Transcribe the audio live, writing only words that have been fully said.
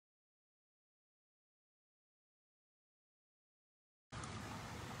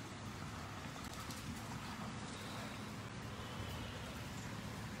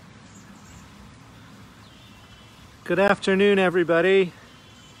Good afternoon, everybody.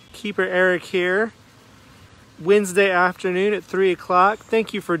 Keeper Eric here. Wednesday afternoon at 3 o'clock.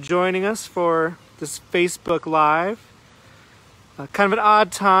 Thank you for joining us for this Facebook Live. Kind of an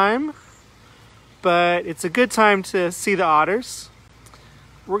odd time, but it's a good time to see the otters.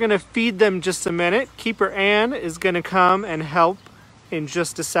 We're going to feed them just a minute. Keeper Ann is going to come and help in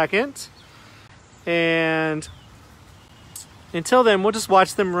just a second. And until then, we'll just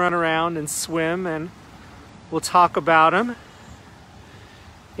watch them run around and swim, and we'll talk about them.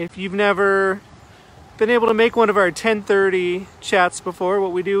 If you've never been able to make one of our 10:30 chats before,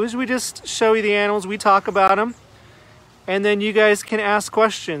 what we do is we just show you the animals, we talk about them, and then you guys can ask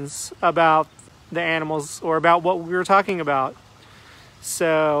questions about the animals or about what we were talking about.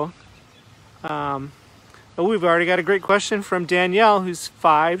 So, we've already got a great question from Danielle, who's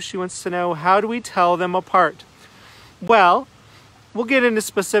 5. She wants to know, how do we tell them apart? Well, we'll get into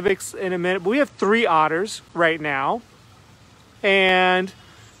specifics in a minute, but we have 3 otters right now. And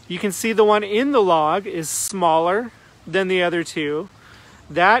you can see the one in the log is smaller than the other 2.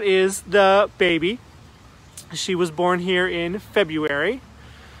 That is the baby. She was born here in February.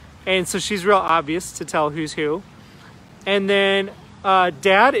 And so she's real obvious to tell who's who. And then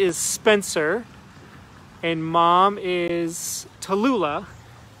dad is Spencer. And mom is Tallulah.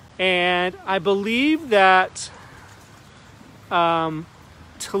 And I believe that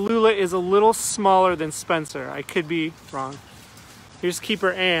Tallulah is a little smaller than Spencer. I could be wrong. Here's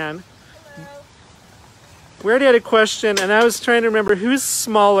Keeper Ann. Hello. We already had a question, and I was trying to remember who's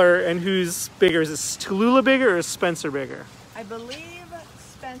smaller and who's bigger. Is Tallulah bigger or is Spencer bigger? I believe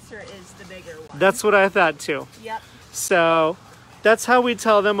Spencer is the bigger one. That's what I thought too. Yep. So that's how we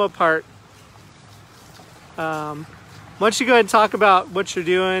tell them apart. Why don't you go ahead and talk about what you're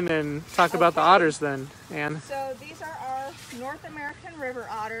doing and talk about the otters then, Ann? So these are our North American river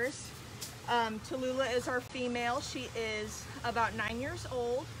otters. Tallulah is our female. She is about 9 years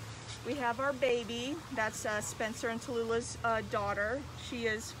old. We have our baby. That's Spencer and Tallulah's daughter. She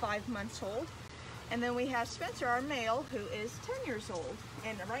is 5 months old. And then we have Spencer, our male, who is 10 years old.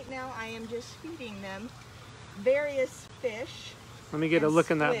 And right now I am just feeding them various fish. Let me get a look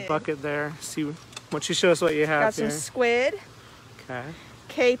in that bucket there. See, why don't you show us what you have Got here? some squid. Okay.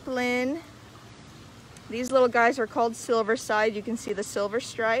 Capelin. These little guys are called silver side. You can see the silver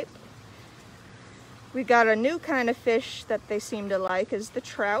stripe. We got a new kind of fish that they seem to like, is the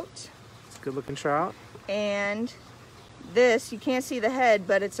trout. It's a good looking trout. And this, you can't see the head,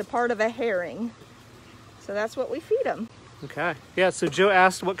 but it's a part of a herring. So that's what we feed them. Okay. Yeah, so Joe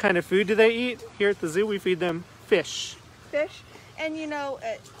asked what kind of food do they eat? Here at the zoo we feed them fish. Fish. And you know,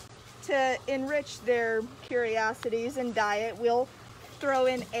 to enrich their curiosities and diet, we'll throw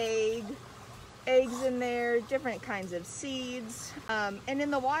in eggs in there, different kinds of seeds. And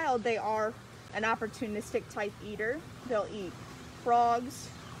in the wild, they are an opportunistic type eater. They'll eat frogs,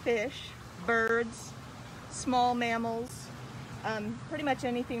 fish, birds, small mammals, pretty much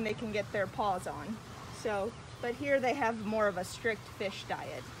anything they can get their paws on. So, but here they have more of a strict fish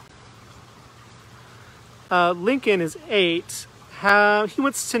diet. Lincoln is 8. He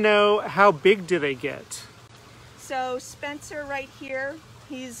wants to know, how big do they get? So Spencer right here,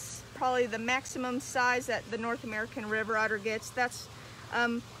 he's probably the maximum size that the North American river otter gets. That's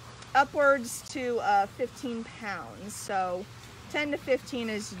upwards to 15 pounds. So 10 to 15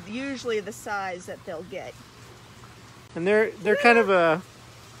 is usually the size that they'll get. And they're kind of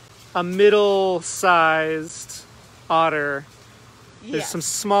a middle-sized otter. There's Yes. some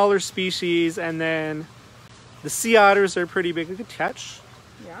smaller species, and then the sea otters are pretty big. Good catch.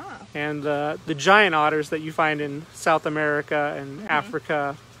 Yeah. And the giant otters that you find in South America and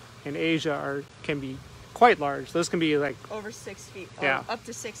Africa and Asia can be quite large. Those can be like Over 6 feet, yeah, up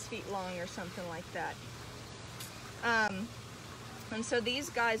to 6 feet long or something like that. And so these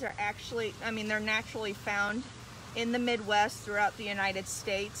guys are actually, I mean, they're naturally found in the Midwest throughout the United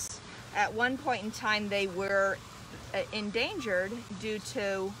States. At one point in time, they were endangered due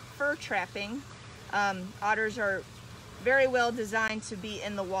to fur trapping. Otters are very well designed to be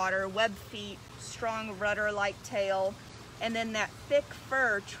in the water, webbed feet, strong rudder-like tail, and then that thick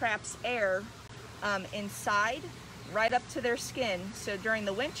fur traps air inside, right up to their skin. So during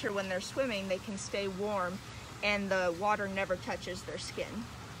the winter when they're swimming, they can stay warm and the water never touches their skin.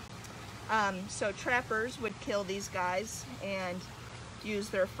 So trappers would kill these guys and use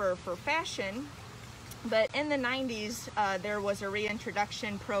their fur for fashion. But in the 90s, there was a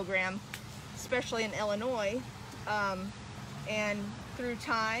reintroduction program, especially in Illinois, and through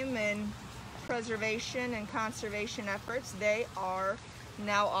time and preservation and conservation efforts, they are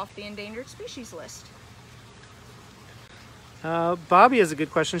now off the endangered species list. Bobby has a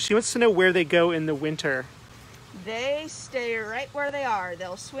good question. She wants to know where they go in the winter. They stay right where they are.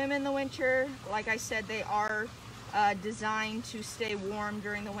 They'll swim in the winter. Like I said, they are designed to stay warm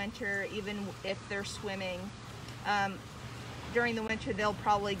during the winter, even if they're swimming. During the winter, they'll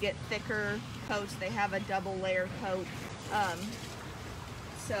probably get thicker coats. They have a double layer coat.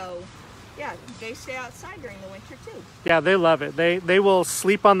 So yeah, they stay outside during the winter too. Yeah, they love it. They will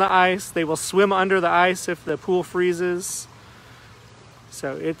sleep on the ice. They will swim under the ice if the pool freezes.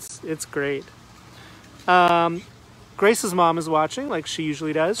 So it's great. Grace's mom is watching, like she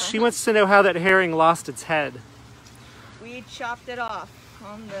usually does. She wants to know how that herring lost its head. We chopped it off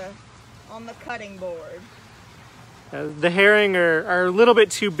on the cutting board. The herring are a little bit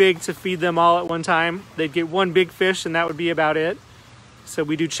too big to feed them all at one time. They'd get one big fish and that would be about it. So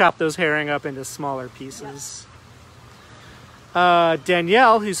we do chop those herring up into smaller pieces.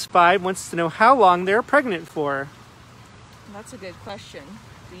 Danielle, who's 5, wants to know how long they're pregnant for. That's a good question.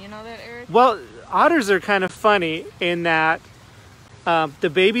 Do you know that, Eric? Well, otters are kind of funny in that the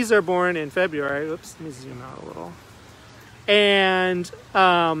babies are born in February. Oops, let me zoom out a little. And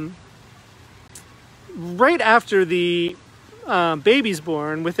right after the baby's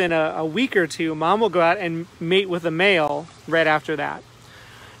born, within a week or two, mom will go out and mate with a male right after that.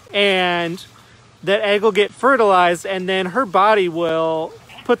 And that egg will get fertilized, and then her body will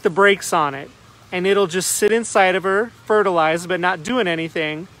put the brakes on it. And it'll just sit inside of her, fertilized, but not doing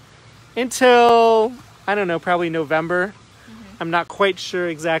anything until, I don't know, probably November. I'm not quite sure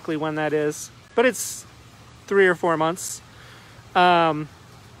exactly when that is, but it's 3 or 4 months. And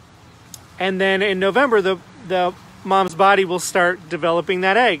then in November, the mom's body will start developing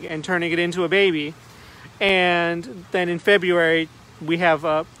that egg and turning it into a baby. And then in February, we have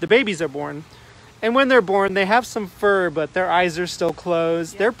the babies are born. And when they're born, they have some fur, but their eyes are still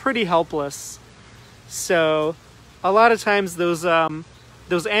closed. Yeah. They're pretty helpless. So a lot of times those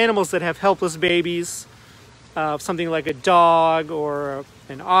animals that have helpless babies, something like a dog or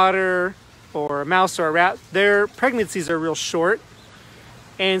an otter or a mouse or a rat, their pregnancies are real short.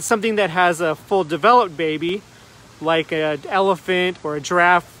 And something that has a full developed baby, like an elephant or a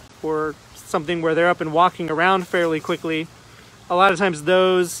giraffe or something where they're up and walking around fairly quickly, a lot of times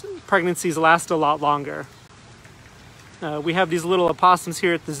those pregnancies last a lot longer. We have these little opossums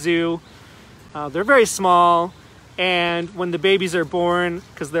here at the zoo. They're very small, and when the babies are born,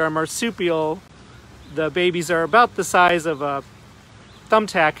 because they're a marsupial, the babies are about the size of a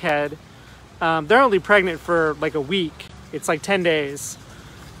thumbtack head. They're only pregnant for like a week. It's like 10 days.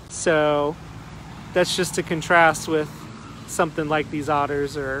 So that's just to contrast with something like these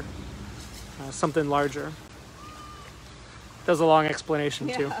otters or something larger. That was a long explanation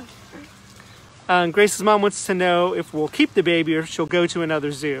too. Grace's mom wants to know if we'll keep the baby or if she'll go to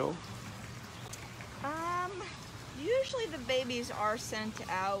another zoo. Usually the babies are sent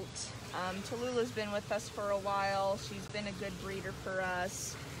out. Tallulah's been with us for a while. She's been a good breeder for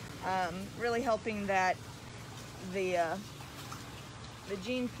us. Really helping that the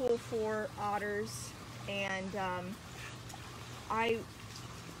gene pool for otters, and I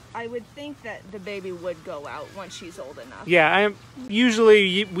would think that the baby would go out once she's old enough. Yeah,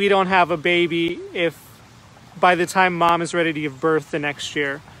 usually we don't have a baby if by the time mom is ready to give birth the next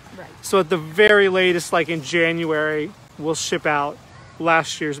year. Right. So at the very latest, like in January, we'll ship out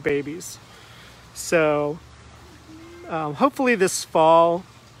last year's babies. So hopefully this fall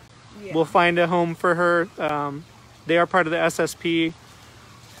we'll find a home for her. They are part of the SSP.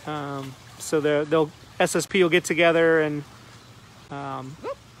 So SSP will get together and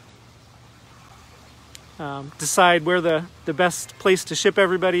decide where the best place to ship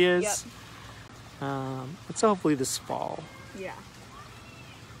everybody is. Yep. It's hopefully this fall. Yeah.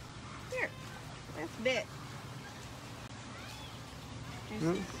 Here, that's a bit.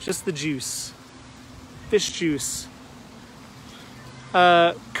 Just the juice. Fish juice.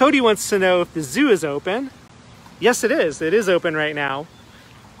 Cody wants to know if the zoo is open. Yes, it is. It is open right now.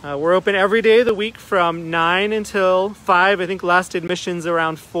 We're open every day of the week from 9 until 5. I think last admission's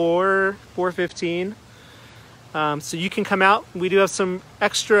around 4:15. So you can come out. We do have some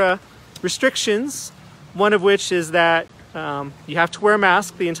extra restrictions, one of which is that you have to wear a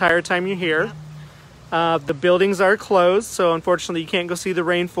mask the entire time you're here. The buildings are closed, so unfortunately you can't go see the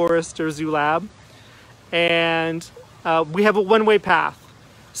rainforest or zoo lab. And we have a one-way path.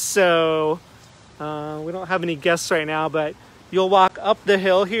 So we don't have any guests right now, but you'll walk up the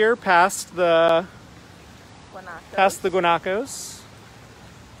hill here past the guanacos,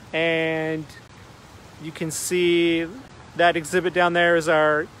 and you can see that exhibit down there is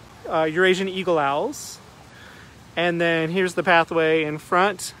our Eurasian eagle owls. And then here's the pathway in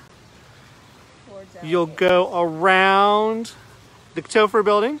front. You'll go around the Topher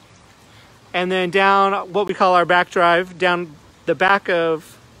building, and then down what we call our back drive, down the back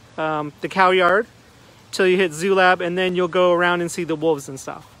of the cow yard till you hit Zoo Lab, and then you'll go around and see the wolves and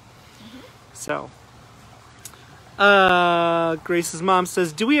stuff. So, Grace's mom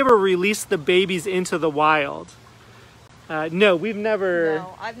says, do we ever release the babies into the wild? No, we've never.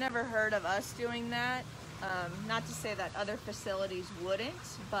 No, I've never heard of us doing that. Not to say that other facilities wouldn't,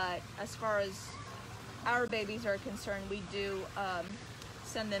 but as far as our babies are concerned, we do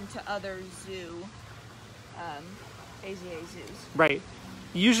send them to other AZA zoos. Right.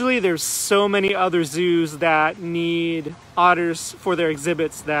 Usually there's so many other zoos that need otters for their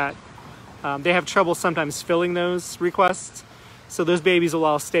exhibits that they have trouble sometimes filling those requests. So those babies will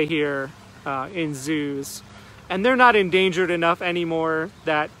all stay here in zoos. And they're not endangered enough anymore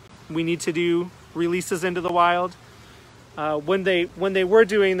that we need to do releases into the wild. When they were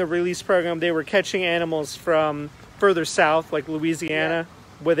doing the release program, they were catching animals from further south, like Louisiana,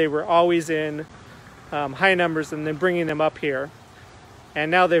 where they were always in high numbers, and then bringing them up here. And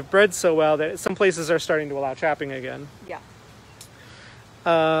now they've bred so well that some places are starting to allow trapping again. Yeah.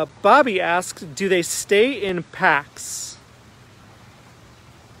 Bobby asks, do they stay in packs?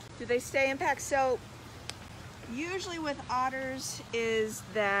 Do they stay in packs? So usually with otters is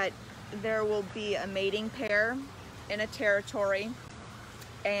that there will be a mating pair in a territory,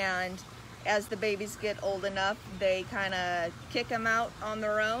 and as the babies get old enough, they kind of kick them out on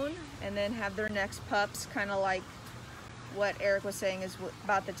their own and then have their next pups, kind of like what Eric was saying is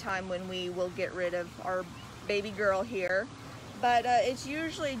about the time when we will get rid of our baby girl here. But it's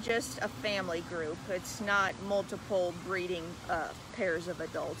usually just a family group. It's not multiple breeding pairs of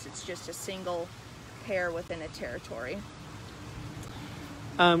adults. It's just a single pair within a territory.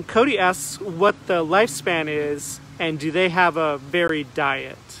 Cody asks what the lifespan is, and do they have a varied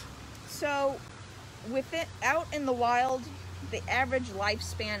diet? So, out in the wild, the average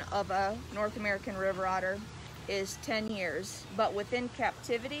lifespan of a North American river otter is 10 years, but within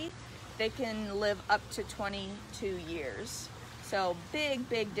captivity, they can live up to 22 years. So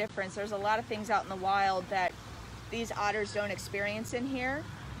big difference. There's a lot of things out in the wild that these otters don't experience in here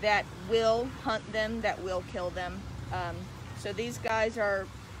that will hunt them, that will kill them. So these guys are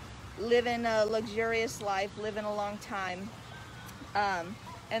living a luxurious life, living a long time.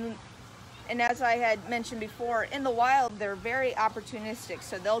 And as I had mentioned before, in the wild, they're very opportunistic.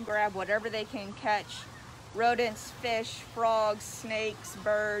 So they'll grab whatever they can catch: rodents, fish, frogs, snakes,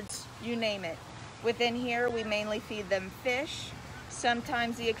 birds, you name it. Within here, we mainly feed them fish,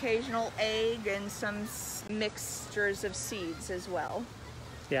 sometimes the occasional egg, and some mixtures of seeds as well.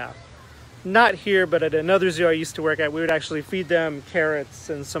 Yeah. Not here, but at another zoo I used to work at, we would actually feed them carrots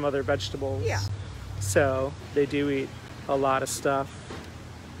and some other vegetables. Yeah. So they do eat a lot of stuff.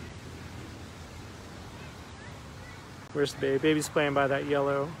 Where's the baby? Baby's playing by that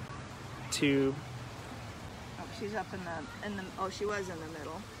yellow tube. Oh, she's up in the oh, she was in the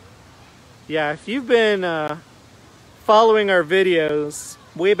middle. Yeah, if you've been following our videos,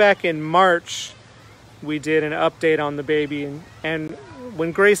 way back in March, we did an update on the baby, and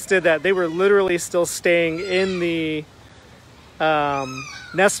when Grace did that, they were literally still staying in the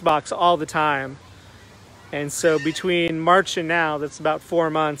nest box all the time. And so between March and now, that's about 4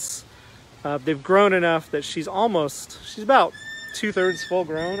 months, they've grown enough that she's about 2/3 full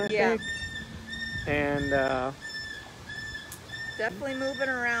grown, I think. And definitely moving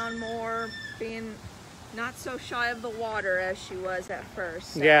around more, being not so shy of the water as she was at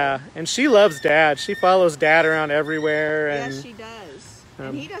first. So. Yeah, and she loves Dad. She follows Dad around everywhere. And, yes, she does.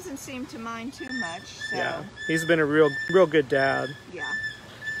 And he doesn't seem to mind too much. So. Yeah, he's been a real good dad.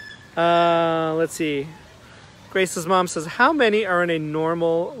 Yeah. Let's see. Grace's mom says, how many are in a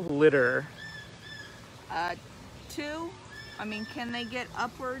normal litter? 2. I mean, can they get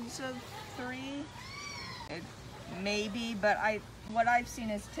upwards of 3? Maybe, but what I've seen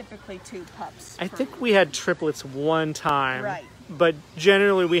is typically 2 pups. I think we had triplets one time. Right. But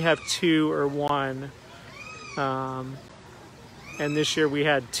generally we have 2 or 1. And this year we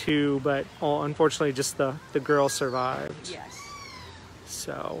had 2, but unfortunately just the girl survived. Yes.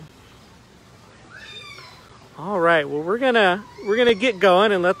 So, all right. Well, we're gonna get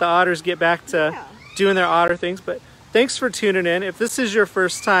going and let the otters get back to doing their otter things. But thanks for tuning in. If this is your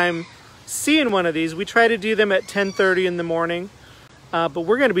first time seeing one of these, we try to do them at 10:30 in the morning. But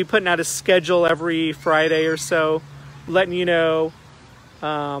we're going to be putting out a schedule every Friday or so, letting you know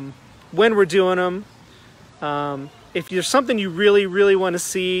when we're doing them. If there's something you really want to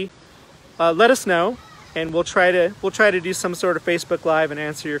see, let us know, and we'll try to do some sort of Facebook Live and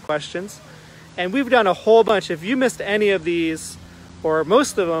answer your questions. And we've done a whole bunch. If you missed any of these, or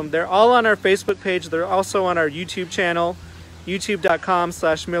most of them, they're all on our Facebook page. They're also on our YouTube channel.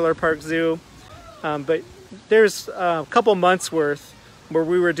 youtube.com/Miller Park Zoo. But there's a couple months worth where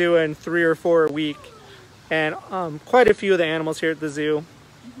we were doing 3 or 4 a week, and quite a few of the animals here at the zoo.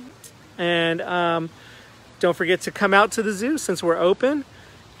 And don't forget to come out to the zoo since we're open.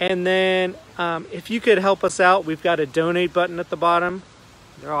 And then if you could help us out, we've got a donate button at the bottom.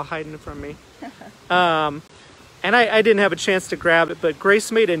 They're all hiding from me. And I didn't have a chance to grab it, but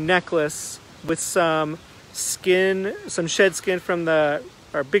Grace made a necklace with some skin, some shed skin from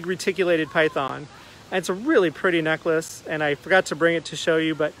our big reticulated python. And it's a really pretty necklace, and I forgot to bring it to show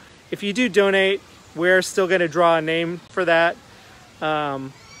you, but if you do donate, we're still going to draw a name for that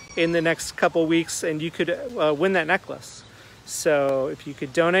in the next couple weeks, and you could win that necklace. So if you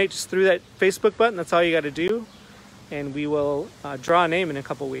could donate just through that Facebook button, that's all you got to do, and we will draw a name in a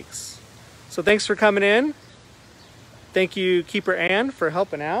couple weeks. So thanks for coming in. Thank you, Keeper Ann, for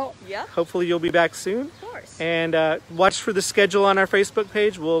helping out. Yeah. Hopefully you'll be back soon. Of course. And watch for the schedule on our Facebook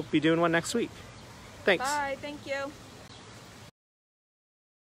page. We'll be doing one next week. Thanks. Bye. Thank you.